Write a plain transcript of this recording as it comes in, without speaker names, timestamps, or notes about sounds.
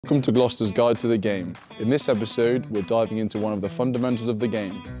Welcome to Gloucester's Guide to the Game. In this episode, we're diving into one of the fundamentals of the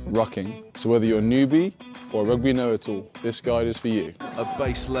game, rucking. So whether you're a newbie or a rugby know-it-all, this guide is for you. A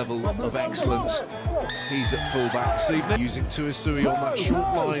base level of excellence. He's at full-back this evening, using Tuisui on that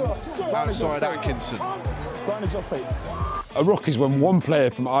short line outside Atkinson. A ruck is when one player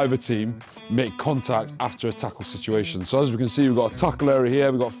from either team make contact after a tackle situation. So as we can see, we've got a tackle area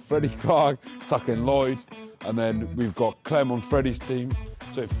here, we've got Freddie Clark tackling Lloyd, and then we've got Clem on Freddie's team.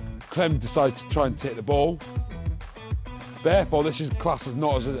 So if Clem decides to try and take the ball, therefore this is classed as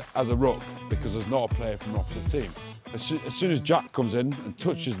not as a ruck because there's not a player from the opposite team. As soon as Jack comes in and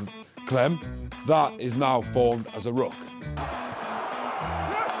touches Clem, that is now formed as a ruck.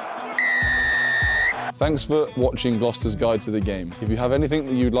 Thanks for watching Gloucester's Guide to the Game. If you have anything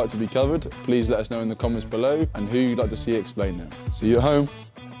that you'd like to be covered, please let us know in the comments below and who you'd like to see explained now. See you at home.